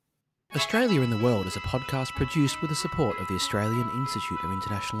Australia in the World is a podcast produced with the support of the Australian Institute of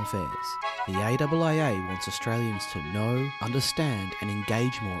International Affairs. The AIIA wants Australians to know, understand and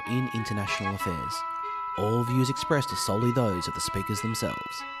engage more in international affairs. All views expressed are solely those of the speakers themselves.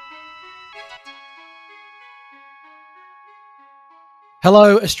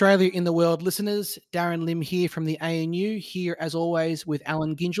 Hello, Australia in the World listeners. Darren Lim here from the ANU, here as always with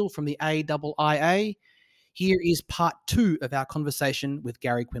Alan Gingell from the AIIA. Here is part 2 of our conversation with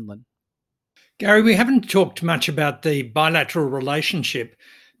Gary Quinlan. Gary, we haven't talked much about the bilateral relationship,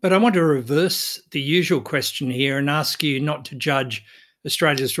 but I want to reverse the usual question here and ask you not to judge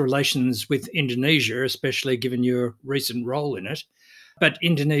Australia's relations with Indonesia, especially given your recent role in it, but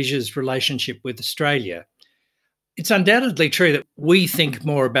Indonesia's relationship with Australia. It's undoubtedly true that we think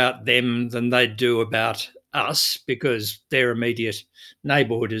more about them than they do about us because their immediate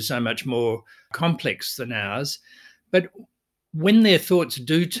neighbourhood is so much more complex than ours. But when their thoughts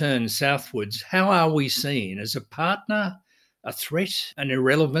do turn southwards, how are we seen? As a partner, a threat, an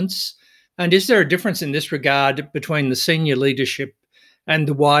irrelevance? And is there a difference in this regard between the senior leadership and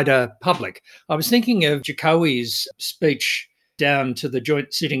the wider public? I was thinking of Jokowi's speech down to the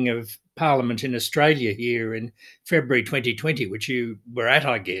joint sitting of Parliament in Australia here in February 2020, which you were at,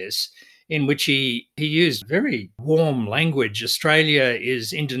 I guess, in which he used very warm language. Australia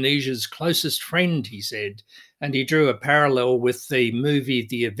is Indonesia's closest friend, he said. And he drew a parallel with the movie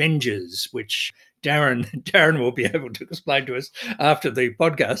The Avengers, which Darren will be able to explain to us after the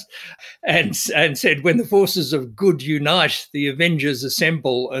podcast, and said, when the forces of good unite, the Avengers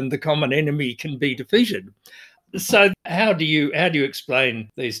assemble and the common enemy can be defeated. So how do you explain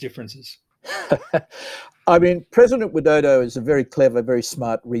these differences? I mean, President Widodo is a very clever, very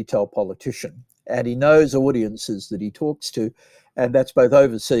smart retail politician, and he knows audiences that he talks to, and that's both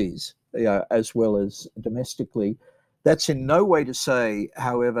overseas as well as domestically. That's in no way to say,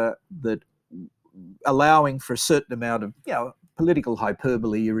 however, that allowing for a certain amount of political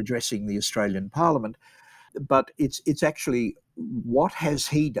hyperbole, you're addressing the Australian Parliament, but it's actually what has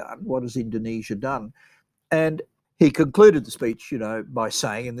he done? What has Indonesia done? And he concluded the speech, by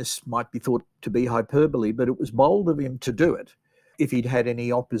saying, and this might be thought to be hyperbole, but it was bold of him to do it. If he'd had any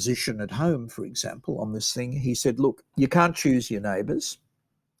opposition at home, for example, on this thing, he said, look, you can't choose your neighbours.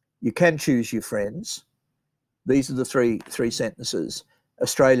 You can choose your friends. These are the three sentences.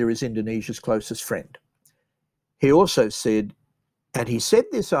 Australia is Indonesia's closest friend. He also said, and he said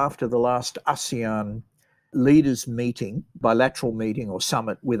this after the last ASEAN leaders meeting, bilateral meeting or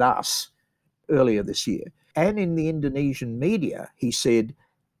summit with us earlier this year. And in the Indonesian media, he said,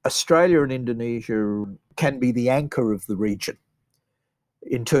 Australia and Indonesia can be the anchor of the region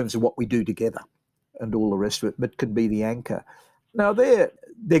in terms of what we do together and all the rest of it, but can be the anchor. Now, they're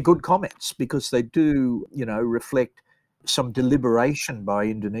good comments because they do, reflect some deliberation by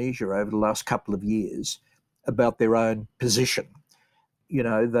Indonesia over the last couple of years about their own position.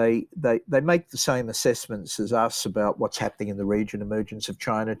 They make the same assessments as us about what's happening in the region, emergence of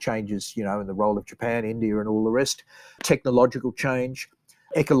China, changes, in the role of Japan, India, and all the rest, technological change,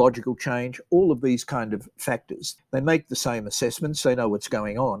 ecological change, all of these kind of factors. They make the same assessments. They know what's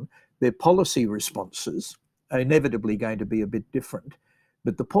going on. Their policy responses are inevitably going to be a bit different.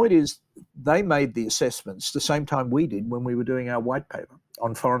 But the point is, they made the assessments the same time we did when we were doing our white paper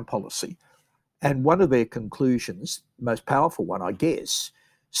on foreign policy. And one of their conclusions, most powerful one, I guess,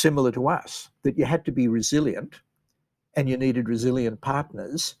 similar to us, that you had to be resilient and you needed resilient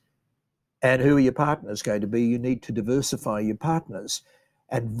partners. And who are your partners going to be? You need to diversify your partners.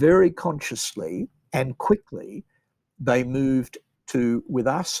 And very consciously and quickly, they moved to with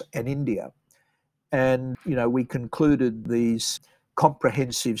us and India. And, we concluded these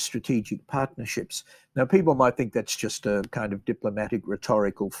comprehensive strategic partnerships. Now, people might think that's just a kind of diplomatic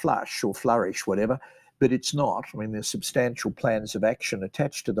rhetorical flush or flourish, whatever, but it's not. I mean, there's substantial plans of action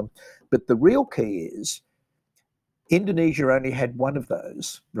attached to them. But the real key is Indonesia only had one of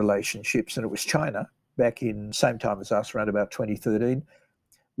those relationships, and it was China back in same time as us, around about 2013.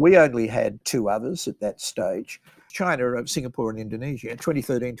 We only had two others at that stage, China, Singapore and Indonesia,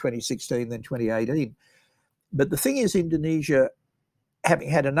 2013, 2016, then 2018. But the thing is, Indonesia, having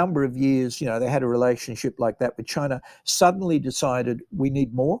had a number of years, they had a relationship like that with China, suddenly decided we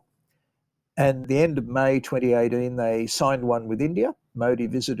need more. And the end of May 2018, they signed one with India. Modi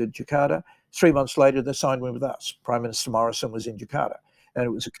visited Jakarta. 3 months later, they signed one with us. Prime Minister Morrison was in Jakarta, and it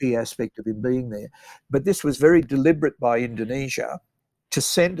was a key aspect of him being there. But this was very deliberate by Indonesia to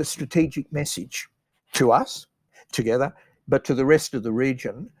send a strategic message to us together, but to the rest of the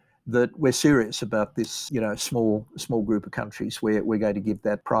region, that we're serious about this, small group of countries where we're going to give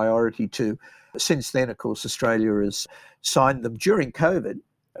that priority to. Since then, of course, Australia has signed them during COVID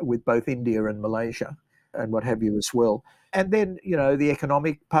with both India and Malaysia and what have you as well. And then, the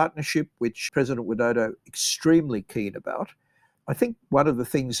economic partnership, which President Widodo extremely keen about. I think one of the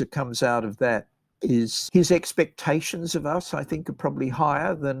things that comes out of that is his expectations of us, I think, are probably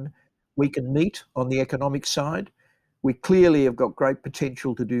higher than we can meet on the economic side. We clearly have got great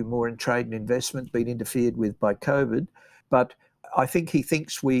potential to do more in trade and investment, been interfered with by COVID. But I think he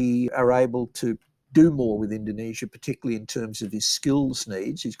thinks we are able to do more with Indonesia, particularly in terms of his skills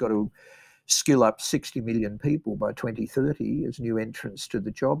needs. He's got to skill up 60 million people by 2030 as new entrants to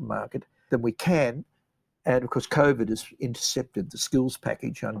the job market, than we can. And of course, COVID has intercepted the skills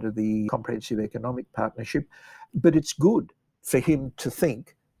package under the Comprehensive Economic Partnership. But it's good for him to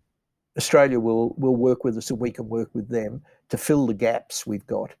think Australia will work with us and we can work with them to fill the gaps we've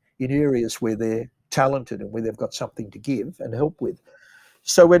got in areas where they're talented and where they've got something to give and help with.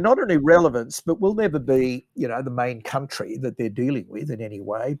 So we're not an irrelevance, but we'll never be, the main country that they're dealing with in any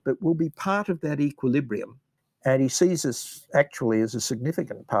way, but we'll be part of that equilibrium. And he sees us actually as a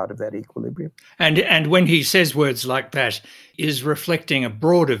significant part of that equilibrium. And when he says words like that, is reflecting a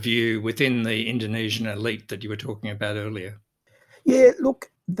broader view within the Indonesian elite that you were talking about earlier. Yeah,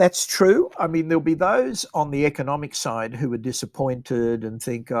 look, that's true. I mean, there'll be those on the economic side who are disappointed and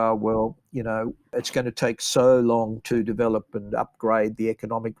think, it's going to take so long to develop and upgrade the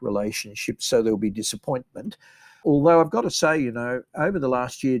economic relationship, so there'll be disappointment. Although I've got to say, over the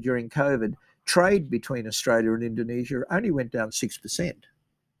last year during COVID, trade between Australia and Indonesia only went down 6%.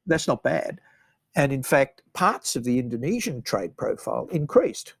 That's not bad. And in fact, parts of the Indonesian trade profile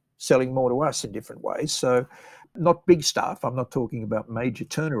increased, selling more to us in different ways. So not big stuff. I'm not talking about major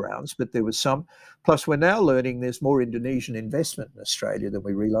turnarounds, but there was some. Plus, we're now learning there's more Indonesian investment in Australia than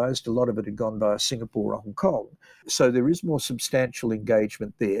we realised. A lot of it had gone via Singapore or Hong Kong. So there is more substantial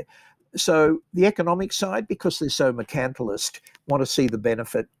engagement there. So the economic side, because they're so mercantilist, want to see the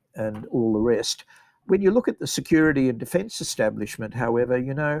benefit and all the rest. When you look at the security and defence establishment, however,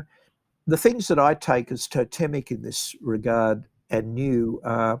 the things that I take as totemic in this regard and new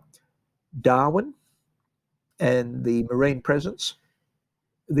are Darwin and the marine presence.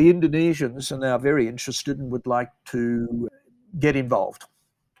 The Indonesians are now very interested and would like to get involved,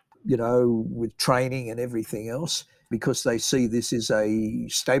 with training and everything else, because they see this as a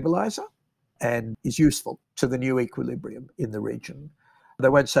stabiliser and is useful to the new equilibrium in the region. They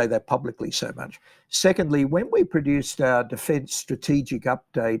won't say that publicly so much. Secondly, when we produced our Defence Strategic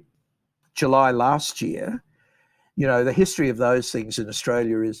Update July last year, the history of those things in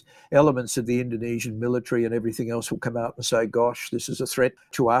Australia is elements of the Indonesian military and everything else will come out and say, gosh, this is a threat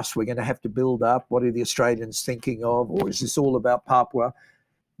to us. We're going to have to build up. What are the Australians thinking of? Or is this all about Papua?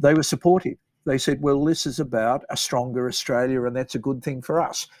 They were supportive. They said, well, this is about a stronger Australia and that's a good thing for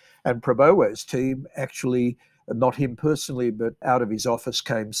us. And Prabowo's team actually, not him personally, but out of his office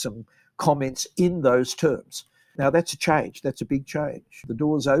came some comments in those terms. Now, that's a change. That's a big change. The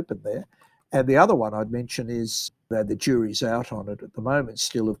door's open there. And the other one I'd mention is, the jury's out on it at the moment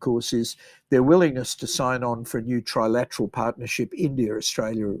still, of course, is their willingness to sign on for a new trilateral partnership, India,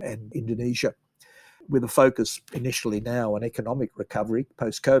 Australia and Indonesia, with a focus initially now on economic recovery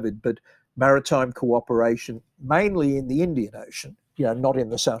post-COVID, but maritime cooperation, mainly in the Indian Ocean, not in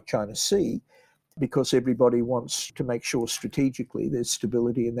the South China Sea, because everybody wants to make sure strategically there's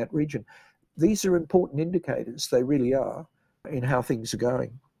stability in that region. These are important indicators, they really are, in how things are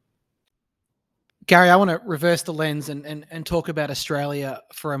going. Gary, I want to reverse the lens and talk about Australia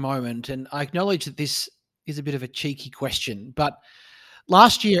for a moment. And I acknowledge that this is a bit of a cheeky question, but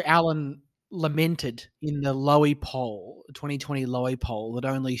last year, Alan lamented in the Lowy poll, 2020 Lowy poll, that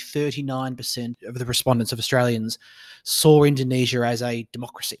only 39% of the respondents of Australians saw Indonesia as a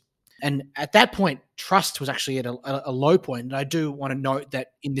democracy. And at that point, trust was actually at a low point. And I do want to note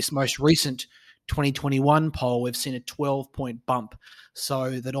that in this most recent 2021 poll, we've seen a 12-point bump,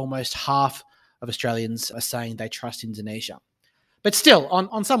 so that almost half of Australians are saying they trust Indonesia. But still,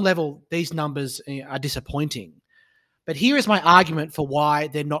 on some level, these numbers are disappointing. But here is my argument for why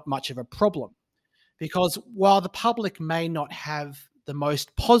they're not much of a problem. Because while the public may not have the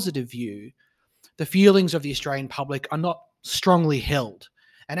most positive view, the feelings of the Australian public are not strongly held.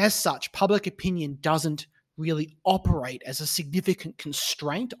 And as such, public opinion doesn't really operate as a significant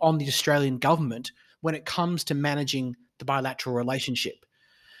constraint on the Australian government when it comes to managing the bilateral relationship.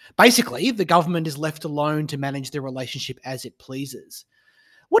 Basically, the government is left alone to manage the relationship as it pleases.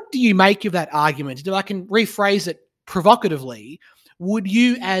 What do you make of that argument? If I can rephrase it provocatively, would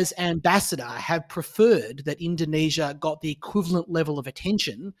you as ambassador have preferred that Indonesia got the equivalent level of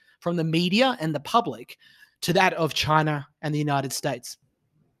attention from the media and the public to that of China and the United States?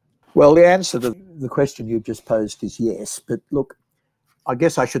 Well, the answer to the question you've just posed is yes. But look, I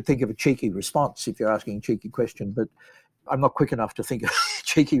guess I should think of a cheeky response if you're asking a cheeky question, but I'm not quick enough to think of a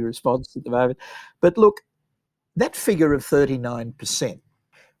cheeky response at the moment. But look, that figure of 39%,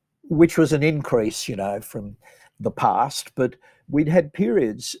 which was an increase, from the past, but we'd had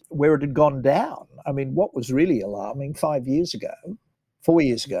periods where it had gone down. I mean, what was really alarming 4 years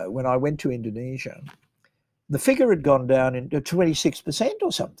ago, when I went to Indonesia, the figure had gone down into 26%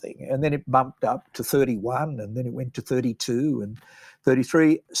 or something, and then it bumped up to 31, and then it went to 32 and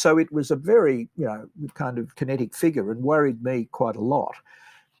 33. So it was a very, kind of kinetic figure and worried me quite a lot.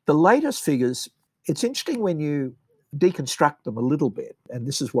 The latest figures, it's interesting when you deconstruct them a little bit, and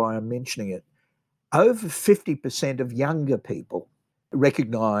this is why I'm mentioning it. Over 50% of younger people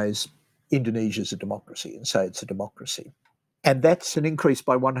recognise Indonesia as a democracy and say it's a democracy. And that's an increase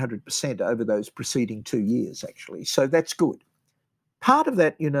by 100% over those preceding 2 years, actually. So that's good. Part of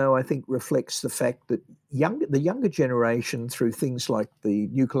that, I think reflects the fact that the younger generation, through things like the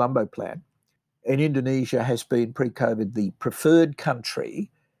New Colombo Plan, in Indonesia has been pre-COVID the preferred country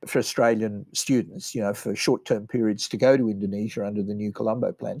for Australian students, for short-term periods to go to Indonesia under the New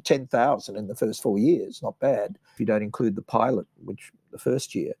Colombo Plan. 10,000 in the first 4 years, not bad, if you don't include the pilot, which the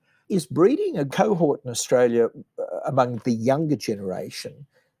first year, is breeding a cohort in Australia among the younger generation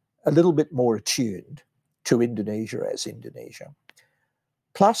a little bit more attuned to Indonesia as Indonesia.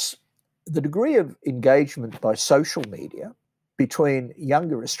 Plus, the degree of engagement by social media between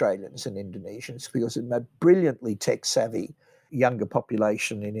younger Australians and Indonesians, because it's a brilliantly tech-savvy younger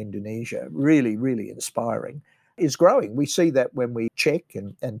population in Indonesia, really, really inspiring, is growing. We see that when we check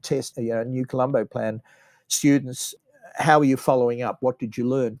and test New Colombo Plan students. How are you following up? What did you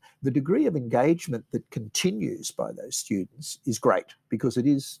learn? The degree of engagement that continues by those students is great, because it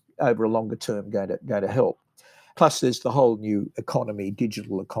is over a longer term going to help. Plus, there's the whole new economy,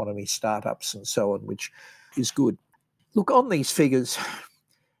 digital economy, startups and so on, which is good. Look, on these figures,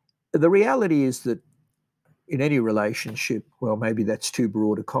 the reality is that in any relationship, well, maybe that's too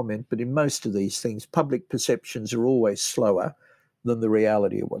broad a comment, but in most of these things, public perceptions are always slower than the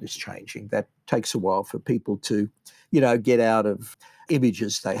reality of what is changing. That takes a while for people to, get out of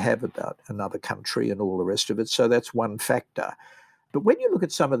images they have about another country and all the rest of it. So that's one factor. But when you look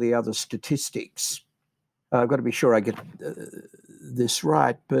at some of the other statistics, I've got to be sure I get this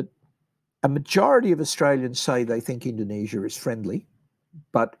right, but a majority of Australians say they think Indonesia is friendly,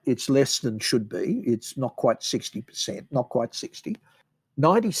 but it's less than should be. It's not quite 60%, not quite 60.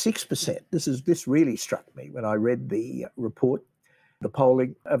 96%, this really struck me when I read the report. The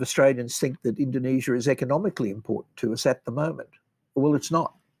polling of Australians think that Indonesia is economically important to us at the moment. Well, it's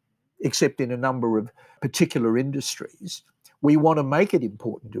not, except in a number of particular industries. We want to make it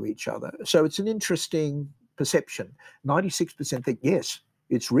important to each other. So it's an interesting perception. 96% think, yes,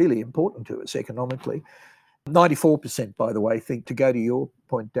 it's really important to us economically. 94%, by the way, think, to go to your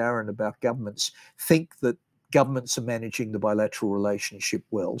point, Darren, about governments, think that governments are managing the bilateral relationship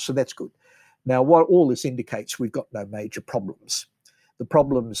well. So that's good. Now, what all this indicates, we've got no major problems. The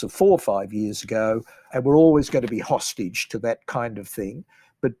problems of 4 or 5 years ago, and we're always going to be hostage to that kind of thing.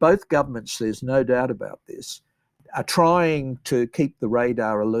 But both governments, there's no doubt about this, are trying to keep the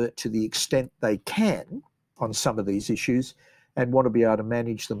radar alert to the extent they can on some of these issues and want to be able to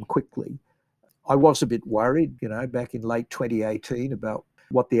manage them quickly. I was a bit worried, back in late 2018 about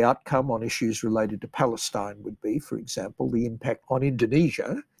what the outcome on issues related to Palestine would be, for example, the impact on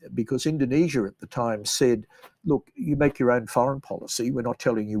Indonesia, because Indonesia at the time said, look, you make your own foreign policy, we're not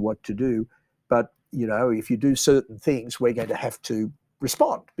telling you what to do, but, if you do certain things, we're going to have to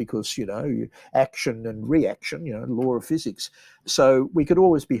respond because, action and reaction, law of physics. So we could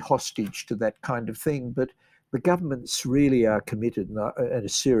always be hostage to that kind of thing, but the governments really are committed and are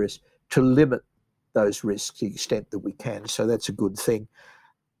serious to limit those risks to the extent that we can. So that's a good thing.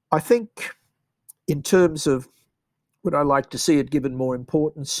 I think in terms of would I like to see it given more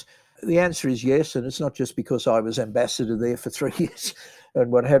importance, the answer is yes, and it's not just because I was ambassador there for 3 years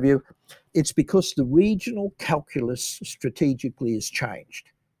and what have you. It's because the regional calculus strategically has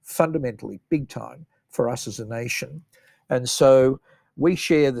changed fundamentally, big time, for us as a nation. And so we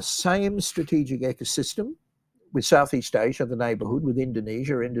share the same strategic ecosystem with Southeast Asia, the neighbourhood, with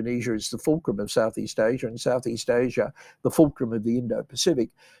Indonesia. Indonesia is the fulcrum of Southeast Asia, and Southeast Asia, the fulcrum of the Indo-Pacific.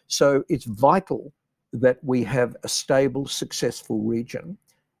 So it's vital that we have a stable, successful region.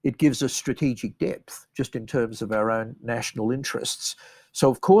 It gives us strategic depth, just in terms of our own national interests. So,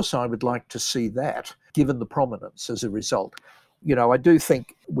 of course, I would like to see that, given the prominence as a result. I do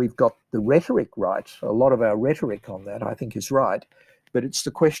think we've got the rhetoric right. A lot of our rhetoric on that, I think, is right. But it's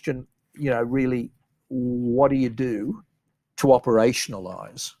the question, really, what do you do to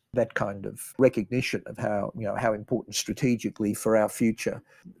operationalise that kind of recognition of how important strategically for our future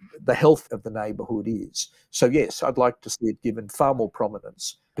the health of the neighbourhood is. So yes, I'd like to see it given far more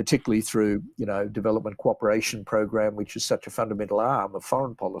prominence, particularly through, development cooperation program, which is such a fundamental arm of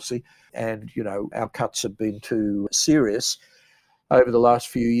foreign policy. And, our cuts have been too serious over the last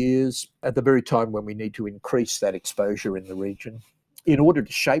few years at the very time when we need to increase that exposure in the region in order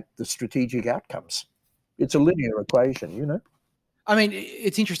to shape the strategic outcomes. It's a linear equation. I mean,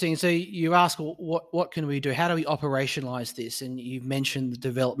 it's interesting. So you ask, well, what can we do? How do we operationalize this? And you've mentioned the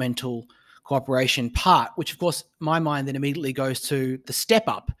developmental cooperation part, which of course my mind then immediately goes to the step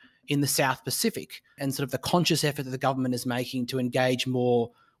up in the South Pacific and sort of the conscious effort that the government is making to engage more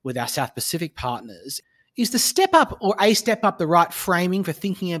with our South Pacific partners. Is the step up or a step up the right framing for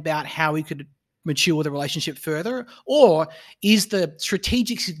thinking about how we could mature the relationship further? Or is the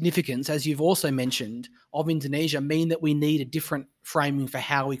strategic significance, as you've also mentioned, of Indonesia mean that we need a different framing for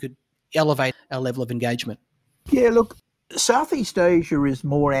how we could elevate our level of engagement? Yeah, look, Southeast Asia is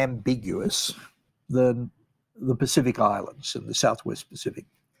more ambiguous than the Pacific Islands and the Southwest Pacific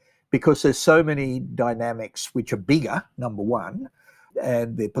because there's so many dynamics which are bigger, number one,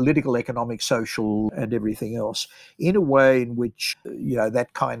 and their political, economic, social, and everything else, in a way in which, that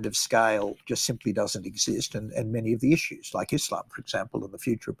kind of scale just simply doesn't exist. And many of the issues, like Islam, for example, and the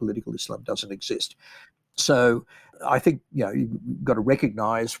future of political Islam doesn't exist. So I think, you've got to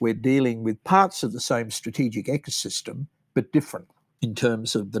recognise we're dealing with parts of the same strategic ecosystem, but different in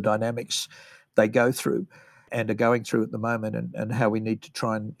terms of the dynamics they go through and are going through at the moment and how we need to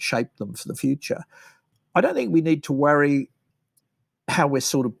try and shape them for the future. I don't think we need to worry how we're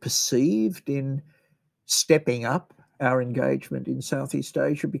sort of perceived in stepping up our engagement in Southeast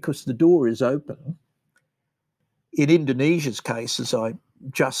Asia because the door is open. In Indonesia's case, as I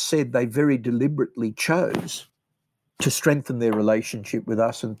just said, they very deliberately chose to strengthen their relationship with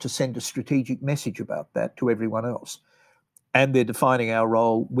us and to send a strategic message about that to everyone else. And they're defining our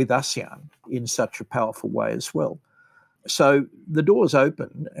role with ASEAN in such a powerful way as well. So the door's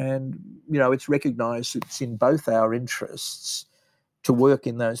open and, it's recognised it's in both our interests to work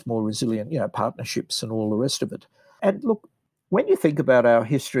in those more resilient, partnerships and all the rest of it. And look, when you think about our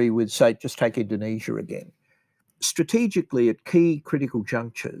history with, say, just take Indonesia again, strategically at key critical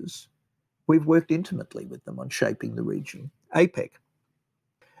junctures, we've worked intimately with them on shaping the region. APEC,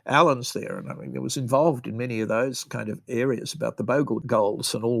 Alan's there, and it was involved in many of those kind of areas about the Bogor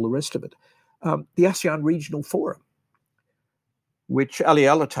goals and all the rest of it. The ASEAN Regional Forum, which Ali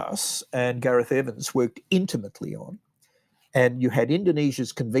Alatas and Gareth Evans worked intimately on. And you had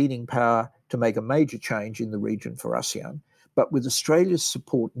Indonesia's convening power to make a major change in the region for ASEAN, but with Australia's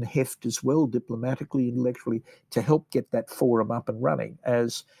support and heft as well, diplomatically, intellectually, to help get that forum up and running.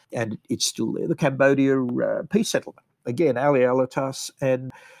 And it's still there, the Cambodia peace settlement. Again, Ali Alatas and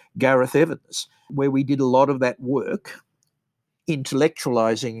Gareth Evans, where we did a lot of that work,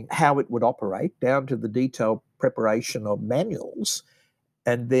 intellectualising how it would operate down to the detailed preparation of manuals.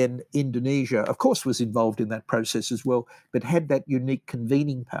 And then Indonesia, of course, was involved in that process as well, but had that unique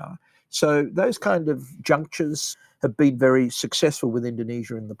convening power. So those kind of junctures have been very successful with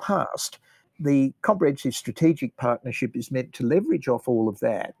Indonesia in the past. The comprehensive strategic partnership is meant to leverage off all of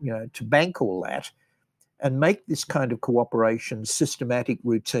that, to bank all that and make this kind of cooperation systematic,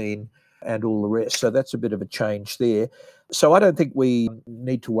 routine, and all the rest. So that's a bit of a change there. So I don't think we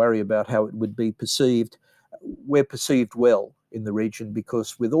need to worry about how it would be perceived. We're perceived well in the region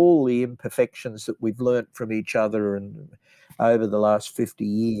because with all the imperfections that we've learnt from each other and over the last 50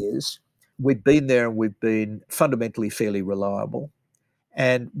 years, we've been there and we've been fundamentally fairly reliable.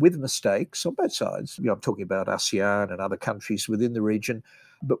 And with mistakes on both sides, I'm talking about ASEAN and other countries within the region,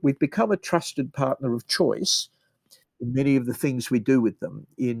 but we've become a trusted partner of choice in many of the things we do with them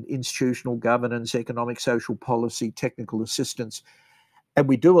in institutional governance, economic, social policy, technical assistance. And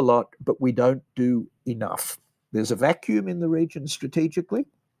we do a lot, but we don't do enough. There's a vacuum in the region strategically.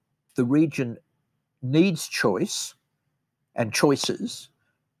 The region needs choice and choices,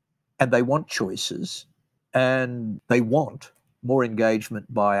 and they want choices, and they want more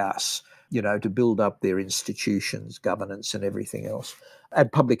engagement by us, to build up their institutions, governance, and everything else.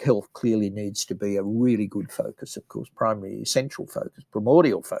 And public health clearly needs to be a really good focus, of course, primary, essential focus,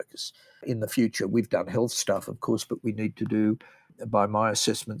 primordial focus in the future. We've done health stuff, of course, but we need to do, by my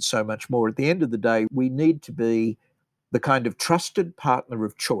assessment, so much more. At the end of the day, we need to be the kind of trusted partner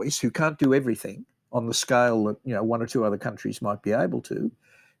of choice who can't do everything on the scale that, one or two other countries might be able to,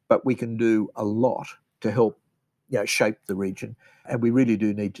 but we can do a lot to help shape the region. And we really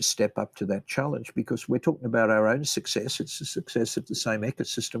do need to step up to that challenge because we're talking about our own success. It's the success of the same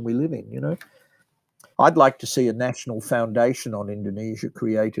ecosystem we live in, I'd like to see a national foundation on Indonesia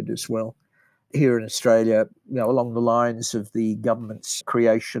created as well. Here in Australia, along the lines of the government's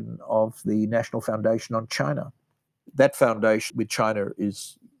creation of the National Foundation on China. That foundation with China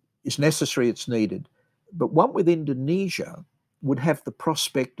is necessary, it's needed. But one with Indonesia would have the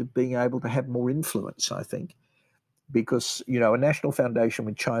prospect of being able to have more influence, I think, because, a national foundation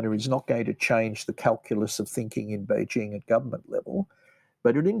with China is not going to change the calculus of thinking in Beijing at government level.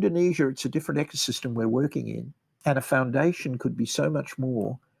 But in Indonesia, it's a different ecosystem we're working in. And a foundation could be so much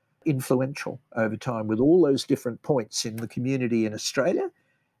more influential over time with all those different points in the community in Australia,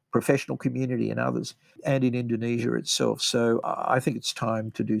 professional community and others, and in Indonesia itself. So I think it's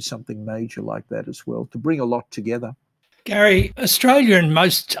time to do something major like that as well, to bring a lot together. Gary, Australia and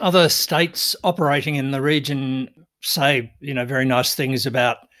most other states operating in the region say, very nice things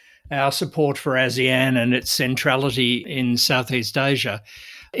about our support for ASEAN and its centrality in Southeast Asia.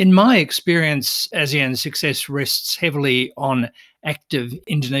 In my experience, ASEAN's success rests heavily on active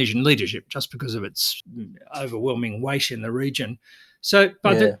Indonesian leadership, just because of its overwhelming weight in the region. So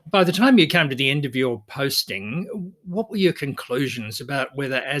by the time you came to the end of your posting, what were your conclusions about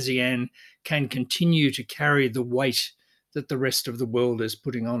whether ASEAN can continue to carry the weight that the rest of the world is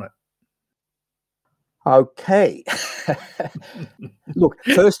putting on it? Okay. Look,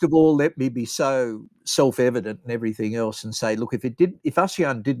 first of all, let me be so self-evident and everything else and say, look, if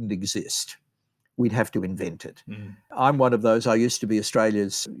ASEAN didn't exist, we'd have to invent it. I'm one of those. I used to be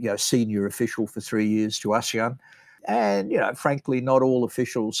Australia's senior official for 3 years to ASEAN. And, frankly, not all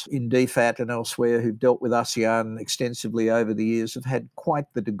officials in DFAT and elsewhere who've dealt with ASEAN extensively over the years have had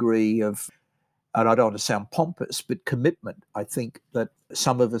quite the degree of, and I don't want to sound pompous, but commitment, I think, that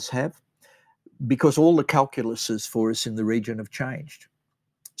some of us have, because all the calculuses for us in the region have changed.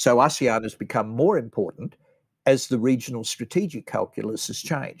 So ASEAN has become more important as the regional strategic calculus has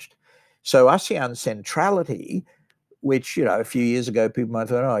changed. So ASEAN centrality, which, a few years ago people might have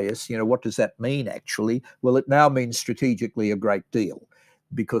thought, oh yes, what does that mean actually? Well, it now means strategically a great deal,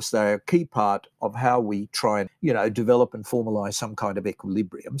 because they're a key part of how we try and, develop and formalize some kind of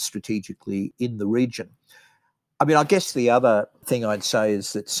equilibrium strategically in the region. I mean, I guess the other thing I'd say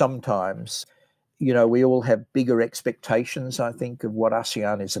is that sometimes, we all have bigger expectations, I think, of what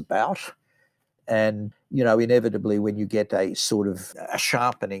ASEAN is about. And, inevitably, when you get a sort of a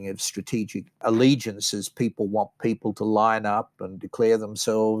sharpening of strategic allegiances, people want people to line up and declare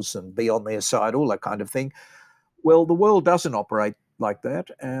themselves and be on their side, all that kind of thing. Well, the world doesn't operate like that.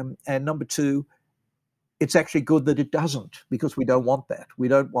 And number two, it's actually good that it doesn't, because we don't want that. We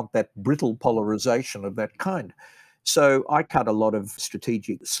don't want that brittle polarization of that kind. So I cut a lot of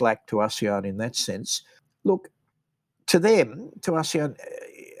strategic slack to ASEAN in that sense. Look, to them, to ASEAN,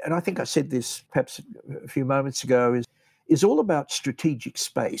 and I think I said this perhaps a few moments ago, is all about strategic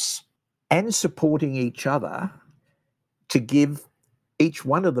space and supporting each other to give each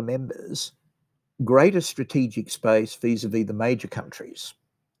one of the members greater strategic space vis-a-vis the major countries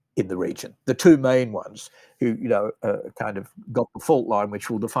in the region, the two main ones who, kind of got the fault line, which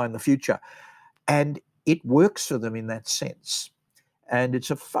will define the future. And it works for them in that sense. And it's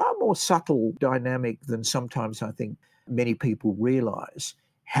a far more subtle dynamic than sometimes I think many people realize,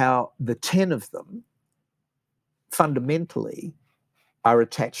 how the 10 of them fundamentally are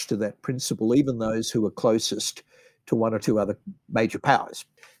attached to that principle, even those who are closest to one or two other major powers.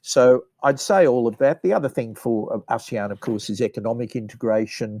 So I'd say all of that. The other thing for ASEAN, of course, is economic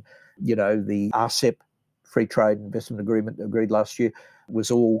integration. The RCEP, Free Trade Investment Agreement, agreed last year,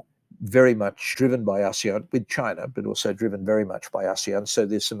 was all very much driven by ASEAN with China, but also driven very much by ASEAN. So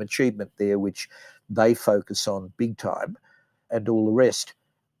there's some achievement there which they focus on big time, and all the rest.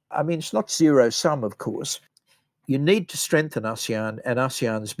 I mean, it's not zero sum, of course. You need to strengthen ASEAN, and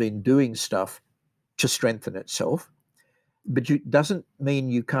ASEAN's been doing stuff to strengthen itself. But it doesn't mean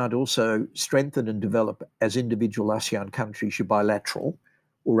you can't also strengthen and develop as individual ASEAN countries your bilateral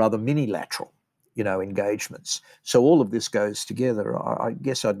or rather minilateral, engagements. So all of this goes together. I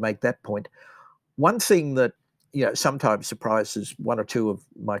guess I'd make that point. One thing that, sometimes surprises one or two of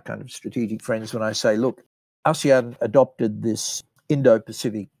my kind of strategic friends when I say, look, ASEAN adopted this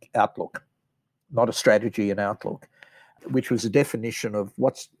Indo-Pacific outlook, not a strategy, an outlook, which was a definition of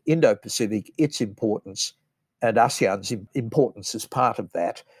what's Indo-Pacific, its importance, and ASEAN's importance as part of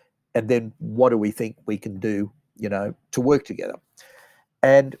that. And then what do we think we can do, to work together?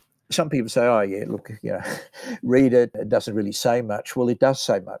 And some people say, oh, yeah, look, read it. It doesn't really say much. Well, it does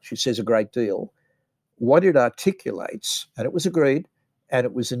say much. It says a great deal. What it articulates, and it was agreed, and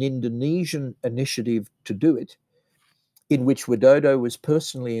it was an Indonesian initiative to do it, in which Widodo was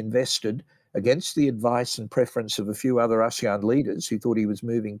personally invested against the advice and preference of a few other ASEAN leaders who thought he was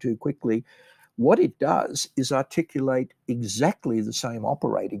moving too quickly, What it does is articulate exactly the same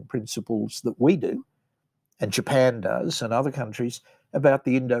operating principles that we do, and Japan does, and other countries, about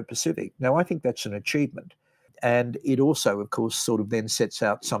the Indo-Pacific. Now, I think that's an achievement. And it also, of course, sort of then sets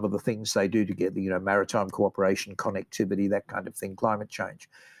out some of the things they do together, maritime cooperation, connectivity, that kind of thing, climate change.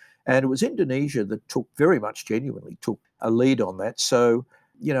 And it was Indonesia that genuinely took a lead on that. So,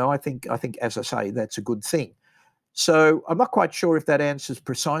 I think, as I say, that's a good thing. So I'm not quite sure if that answers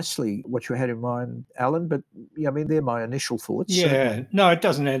precisely what you had in mind, Alan, but they're my initial thoughts. Yeah, no, it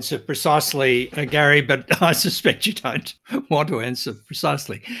doesn't answer precisely, Gary, but I suspect you don't want to answer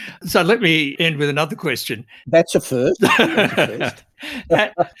precisely. So let me end with another question. That's a first. Has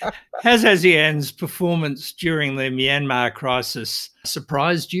ASEAN's performance during the Myanmar crisis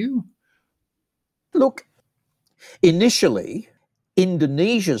surprised you? Look, initially,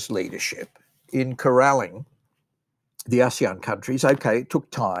 Indonesia's leadership in corralling the ASEAN countries, it took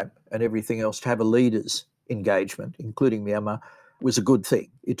time and everything else to have a leaders' engagement, including Myanmar, was a good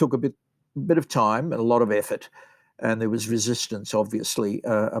thing. It took a bit of time and a lot of effort, and there was resistance, obviously,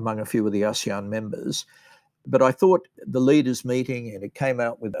 among a few of the ASEAN members. But I thought the leaders' meeting, and it came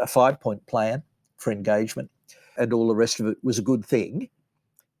out with a 5-point plan for engagement, and all the rest of it was a good thing.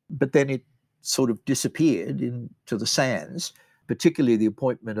 But then it sort of disappeared into the sands, particularly the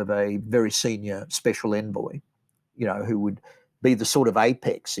appointment of a very senior special envoy, who would be the sort of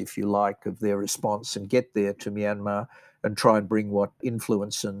apex, if you like, of their response and get there to Myanmar and try and bring what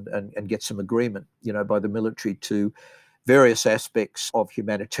influence and get some agreement, by the military to various aspects of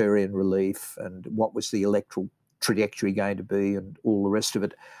humanitarian relief and what was the electoral trajectory going to be and all the rest of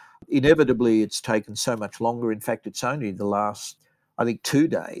it. Inevitably, it's taken so much longer. In fact, it's only the last, 2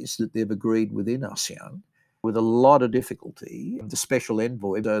 days that they've agreed within ASEAN with a lot of difficulty. The special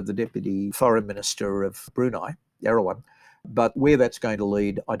envoy, the deputy foreign minister of Brunei, Erawan, but where that's going to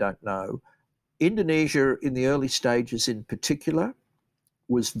lead, I don't know. Indonesia, in the early stages in particular,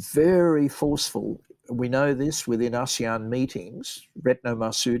 was very forceful. We know this within ASEAN meetings, Retno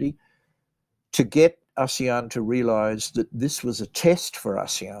Marsudi, to get ASEAN to realise that this was a test for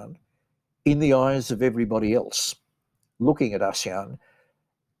ASEAN in the eyes of everybody else, looking at ASEAN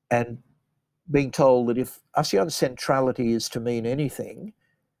and being told that if ASEAN's centrality is to mean anything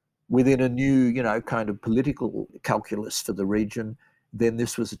within a new, kind of political calculus for the region, then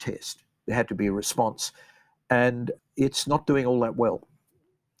this was a test. There had to be a response. And it's not doing all that well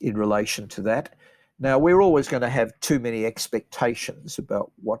in relation to that. Now, we're always going to have too many expectations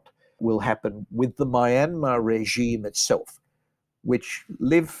about what will happen with the Myanmar regime itself, which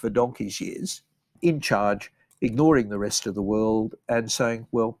lived for donkey's years in charge, ignoring the rest of the world and saying,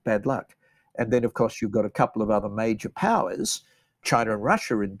 well, bad luck. And then, of course, you've got a couple of other major powers, China and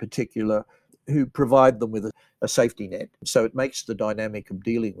Russia in particular, who provide them with a safety net. So it makes the dynamic of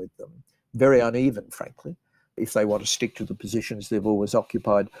dealing with them very uneven, frankly, if they want to stick to the positions they've always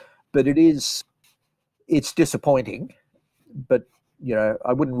occupied. But it's disappointing. But,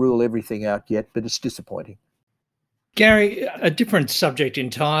 I wouldn't rule everything out yet, but it's disappointing. Gary, a different subject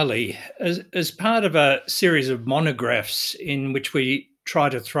entirely. As part of a series of monographs in which we try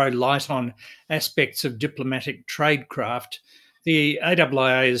to throw light on aspects of diplomatic tradecraft, the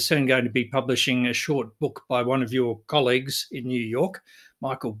AIIA is soon going to be publishing a short book by one of your colleagues in New York,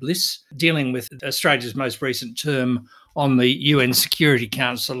 Michael Bliss, dealing with Australia's most recent term on the UN Security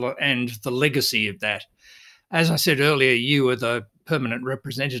Council and the legacy of that. As I said earlier, you were the permanent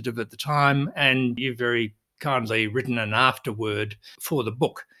representative at the time, and you've very kindly written an afterword for the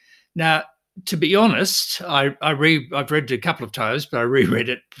book. Now, to be honest, I've read it a couple of times, but I reread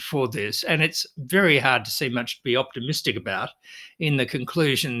it before this, and it's very hard to see much to be optimistic about in the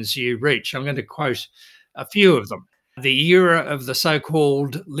conclusions you reach. I'm going to quote a few of them. The era of the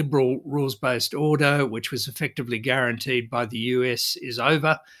so-called liberal rules-based order, which was effectively guaranteed by the US, is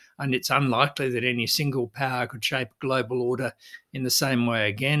over, and it's unlikely that any single power could shape global order in the same way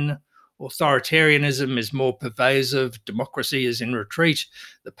again. Authoritarianism is more pervasive, democracy is in retreat,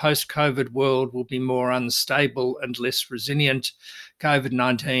 the post-COVID world will be more unstable and less resilient.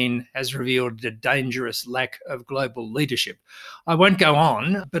 COVID-19 has revealed a dangerous lack of global leadership. I won't go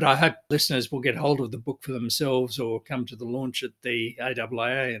on, but I hope listeners will get hold of the book for themselves or come to the launch at the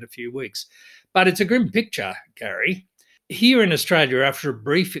AIIA in a few weeks. But it's a grim picture, Gary. Here in Australia, after a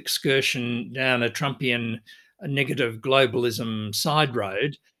brief excursion down a Trumpian negative globalism side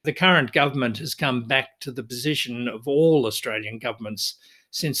road, the current government has come back to the position of all Australian governments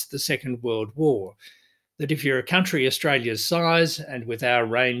since the Second World War, that if you're a country Australia's size and with our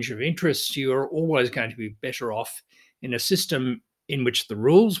range of interests, you are always going to be better off in a system in which the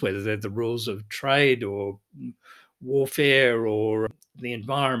rules, whether they're the rules of trade or warfare or the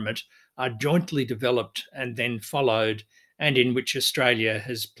environment, are jointly developed and then followed, and in which Australia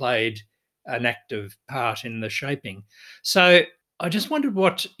has played an active part in the shaping. So I just wondered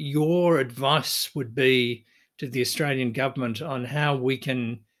what your advice would be to the Australian government on how we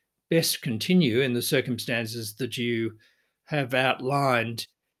can best continue in the circumstances that you have outlined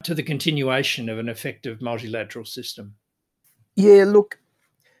to the continuation of an effective multilateral system. Yeah, look,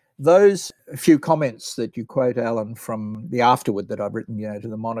 those few comments that you quote, Alan, from the afterward that I've written, to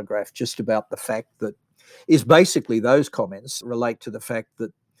the monograph, just about the fact that is basically those comments relate to the fact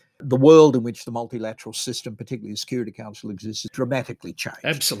that the world in which the multilateral system, particularly the Security Council, exists, has dramatically changed.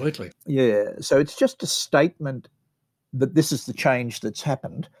 Absolutely. Yeah. So it's just a statement that this is the change that's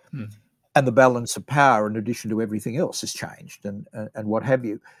happened, and the balance of power, in addition to everything else, has changed, and what have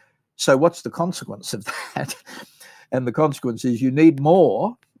you. So what's the consequence of that? And the consequence is you need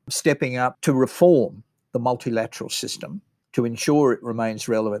more stepping up to reform the multilateral system to ensure it remains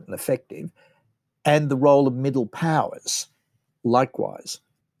relevant and effective, and the role of middle powers, likewise,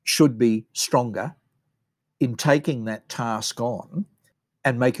 should be stronger in taking that task on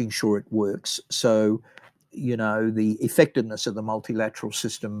and making sure it works. So, the effectiveness of the multilateral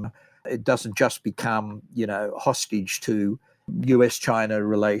system, it doesn't just become, hostage to US-China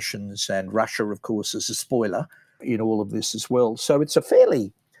relations, and Russia, of course, is a spoiler in all of this as well. So it's a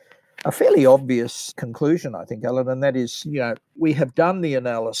fairly obvious conclusion, I think, Alan, and that is, we have done the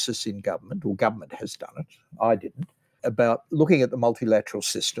analysis in government, or government has done it, I didn't, about looking at the multilateral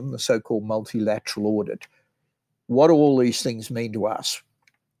system, the so-called multilateral audit. What do all these things mean to us?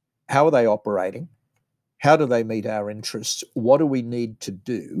 How are they operating? How do they meet our interests? What do we need to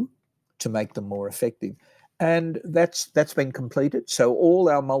do to make them more effective? And that's been completed. So all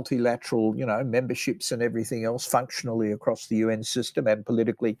our multilateral, memberships and everything else functionally across the UN system and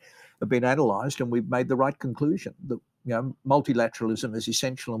politically have been analysed, and we've made the right conclusion that multilateralism is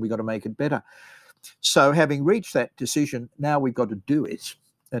essential and we've got to make it better. So having reached that decision, now we've got to do it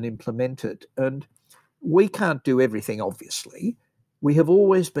and implement it. And we can't do everything, obviously. We have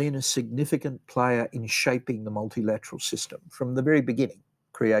always been a significant player in shaping the multilateral system from the very beginning,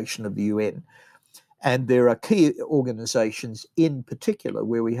 creation of the UN. And there are key organisations in particular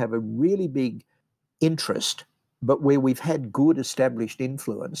where we have a really big interest, but where we've had good established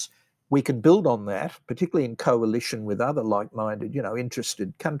influence. We can build on that, particularly in coalition with other like-minded,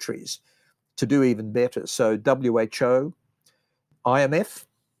 interested countries, to do even better. So WHO, IMF,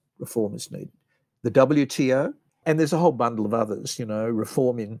 reform is needed. The WTO, and there's a whole bundle of others,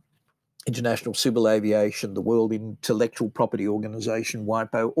 reform in International Civil Aviation, the World Intellectual Property Organization,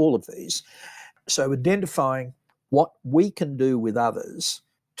 WIPO, all of these. So identifying what we can do with others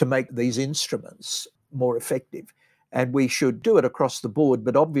to make these instruments more effective. And we should do it across the board,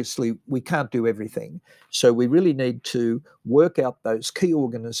 but obviously we can't do everything. So we really need to work out those key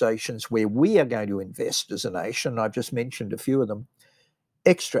organisations where we are going to invest as a nation. I've just mentioned a few of them.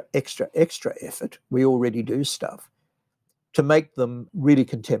 Extra effort. We already do stuff to make them really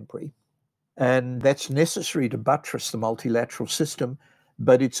contemporary. And that's necessary to buttress the multilateral system,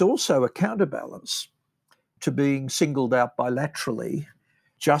 but it's also a counterbalance to being singled out bilaterally,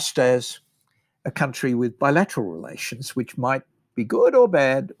 just as a country with bilateral relations, which might be good or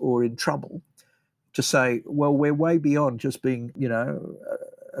bad or in trouble, to say, well, we're way beyond just being,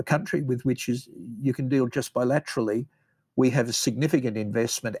 a country with which you can deal just bilaterally. We have a significant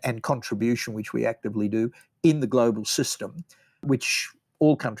investment and contribution, which we actively do, in the global system, which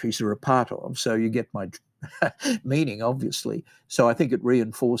all countries are a part of. So you get my meaning, obviously. So I think it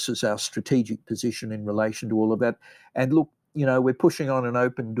reinforces our strategic position in relation to all of that. And look, we're pushing on an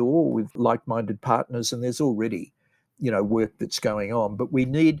open door with like-minded partners, and there's already, work that's going on. But we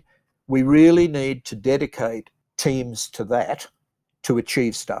really need to dedicate teams to that to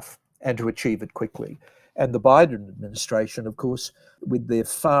achieve stuff and to achieve it quickly. And the Biden administration, of course, with their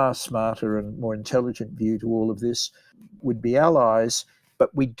far smarter and more intelligent view to all of this, would be allies.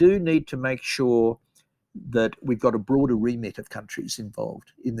 But we do need to make sure that we've got a broader remit of countries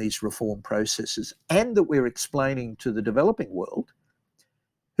involved in these reform processes, and that we're explaining to the developing world,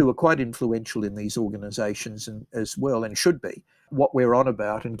 who are quite influential in these organisations and as well, and should be, what we're on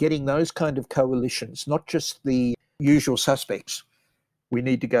about, and getting those kind of coalitions, not just the usual suspects. We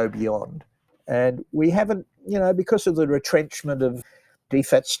need to go beyond. And we haven't, because of the retrenchment of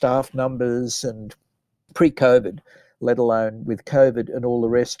DFAT staff numbers and pre-COVID, let alone with COVID and all the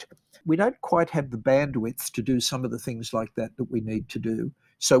rest, we don't quite have the bandwidth to do some of the things like that we need to do.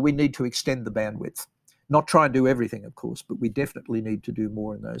 So we need to extend the bandwidth. Not try and do everything, of course, but we definitely need to do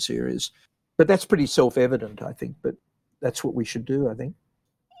more in those areas. But that's pretty self-evident, I think, but that's what we should do, I think.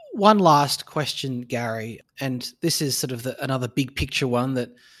 One last question, Gary, and this is sort of another big picture one that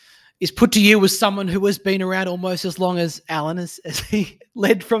is put to you as someone who has been around almost as long as Alan, as he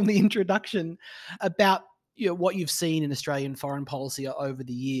led from the introduction, about what you've seen in Australian foreign policy over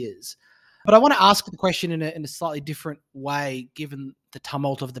the years. But I want to ask the question in a slightly different way, given the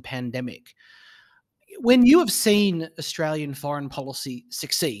tumult of the pandemic. When you have seen Australian foreign policy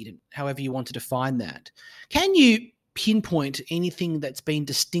succeed, however you want to define that, can you pinpoint anything that's been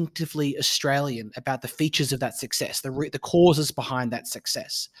distinctively Australian about the features of that success, the causes behind that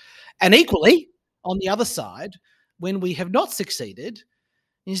success? And equally, on the other side, when we have not succeeded,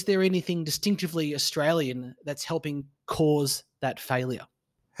 is there anything distinctively Australian that's helping cause that failure?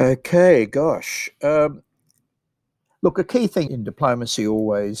 Okay, gosh. Look, a key thing in diplomacy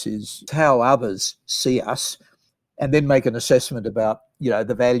always is how others see us, and then make an assessment about,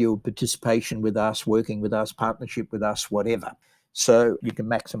 the value of participation with us, working with us, partnership with us, whatever. So you can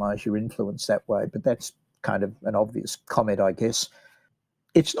maximize your influence that way. But that's kind of an obvious comment, I guess.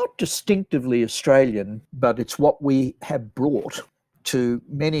 It's not distinctively Australian, but it's what we have brought to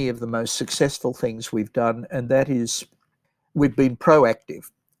many of the most successful things we've done, and that is we've been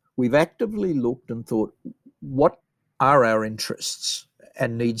proactive. We've actively looked and thought, what are our interests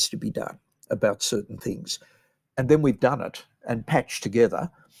and needs to be done about certain things? And then we've done it and patched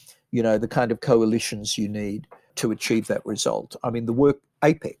together, the kind of coalitions you need to achieve that result. I mean, the work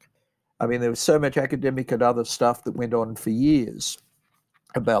APEC, there was so much academic and other stuff that went on for years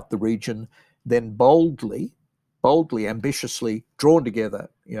about the region, then boldly, ambitiously drawn together,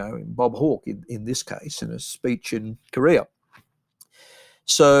 Bob Hawke in this case, in a speech in Korea.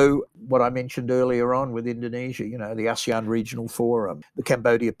 So what I mentioned earlier on with Indonesia, the ASEAN Regional Forum, the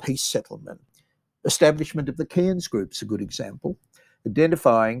Cambodia Peace Settlement, establishment of the Cairns Group is a good example.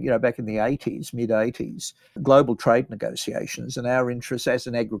 Identifying, back in the 80s, mid-80s, global trade negotiations and our interests as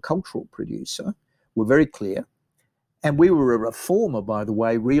an agricultural producer were very clear. And we were a reformer, by the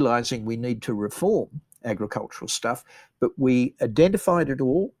way, realising we need to reform agricultural stuff, but we identified it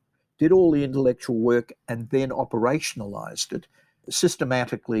all, did all the intellectual work, and then operationalised it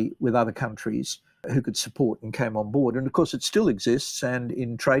systematically with other countries who could support and came on board. And of course, it still exists and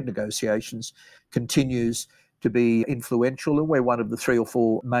in trade negotiations continues to be influential. And we're one of the 3 or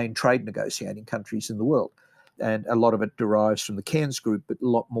 4 main trade negotiating countries in the world. And a lot of it derives from the Cairns Group, but a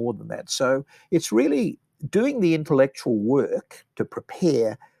lot more than that. So it's really doing the intellectual work to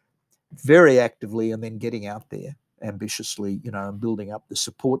prepare very actively and then getting out there ambitiously, and building up the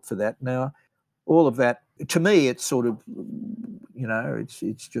support for that. Now, all of that, to me, it's sort of,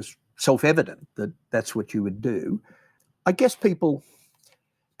 it's just self-evident that that's what you would do. I guess people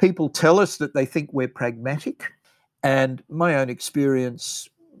tell us that they think we're pragmatic, and my own experience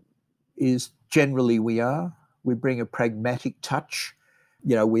is generally we are. We bring a pragmatic touch.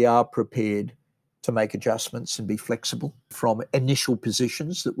 We are prepared to make adjustments and be flexible from initial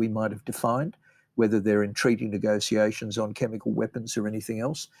positions that we might have defined, whether they're in treaty negotiations on chemical weapons or anything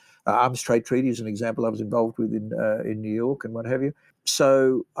else. Arms trade treaty is an example I was involved with in New York and what have you.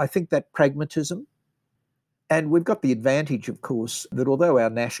 So I think that pragmatism, and we've got the advantage, of course, that although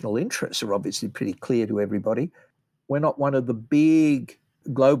our national interests are obviously pretty clear to everybody, we're not one of the big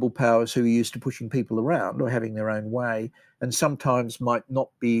global powers who are used to pushing people around or having their own way, and sometimes might not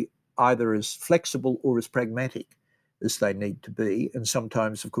be either as flexible or as pragmatic as they need to be, and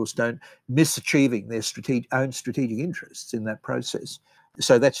sometimes, of course, don't miss achieving their own strategic interests in that process.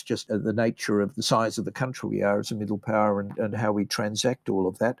 So that's just the nature of the size of the country we are as a middle power and how we transact all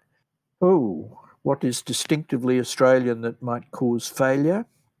of that. Oh, what is distinctively Australian that might cause failure?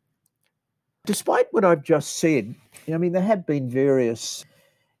 Despite what I've just said, there have been various,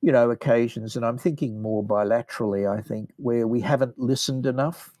 occasions, and I'm thinking more bilaterally, I think, where we haven't listened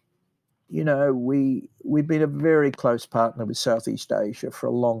enough. We've been a very close partner with Southeast Asia for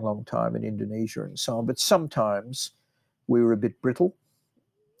a long, long time, in Indonesia and so on, but sometimes we were a bit brittle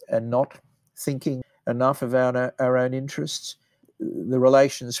and not thinking enough about our own interests. The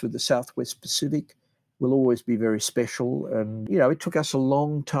relations with the Southwest Pacific will always be very special, and, it took us a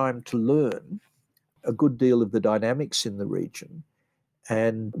long time to learn a good deal of the dynamics in the region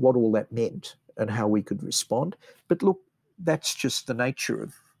and what all that meant and how we could respond. But look, that's just the nature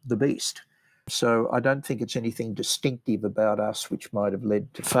of the beast. So I don't think it's anything distinctive about us which might have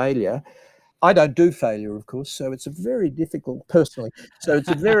led to failure. I don't do failure, of course, so it's a very difficult, personally. So it's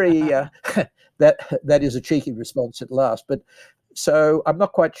a very, that is a cheeky response at last. But so I'm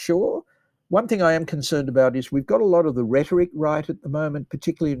not quite sure. One thing I am concerned about is we've got a lot of the rhetoric right at the moment,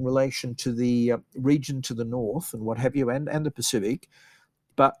 particularly in relation to the region to the north and what have you, and the Pacific.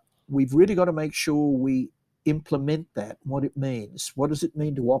 But we've really got to make sure we implement that, what it means. What does it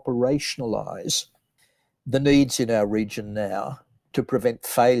mean to operationalise the needs in our region now to prevent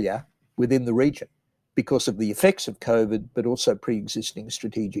failure within the region because of the effects of COVID, but also pre-existing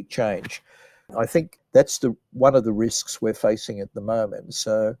strategic change. I think that's one of the risks we're facing at the moment.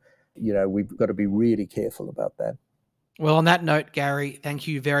 So, we've got to be really careful about that. Well, on that note, Gary, thank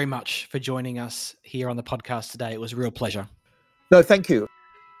you very much for joining us here on the podcast today. It was a real pleasure. No, thank you.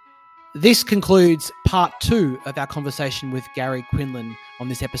 This concludes part 2 of our conversation with Gary Quinlan on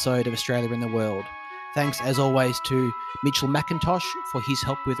this episode of Australia in the World. Thanks, as always, to Mitchell McIntosh for his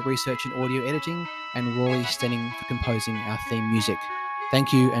help with research and audio editing, and Rory Stenning for composing our theme music.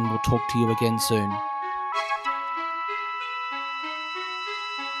 Thank you, and we'll talk to you again soon.